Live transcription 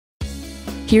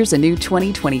Here's a new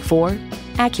 2024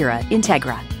 Acura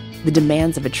Integra. The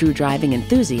demands of a true driving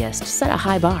enthusiast set a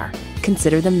high bar.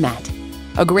 Consider them met.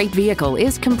 A great vehicle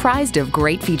is comprised of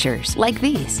great features like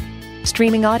these: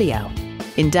 streaming audio,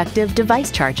 inductive device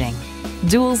charging,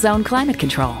 dual zone climate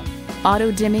control,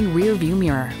 auto dimming rear view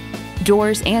mirror,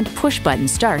 doors and push button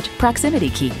start proximity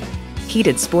key,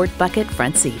 heated sport bucket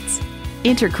front seats,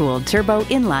 intercooled turbo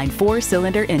inline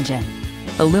 4-cylinder engine,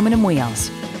 aluminum wheels,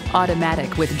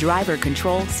 automatic with driver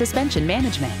control suspension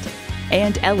management,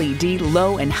 and LED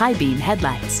low and high beam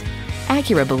headlights.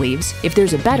 Acura believes if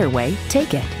there's a better way,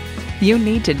 take it. You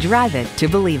need to drive it to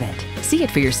believe it. See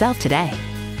it for yourself today.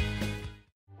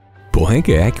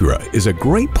 Pohanka Acura is a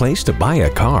great place to buy a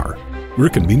car. We're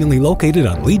conveniently located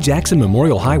on Lee Jackson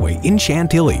Memorial Highway in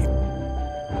Chantilly.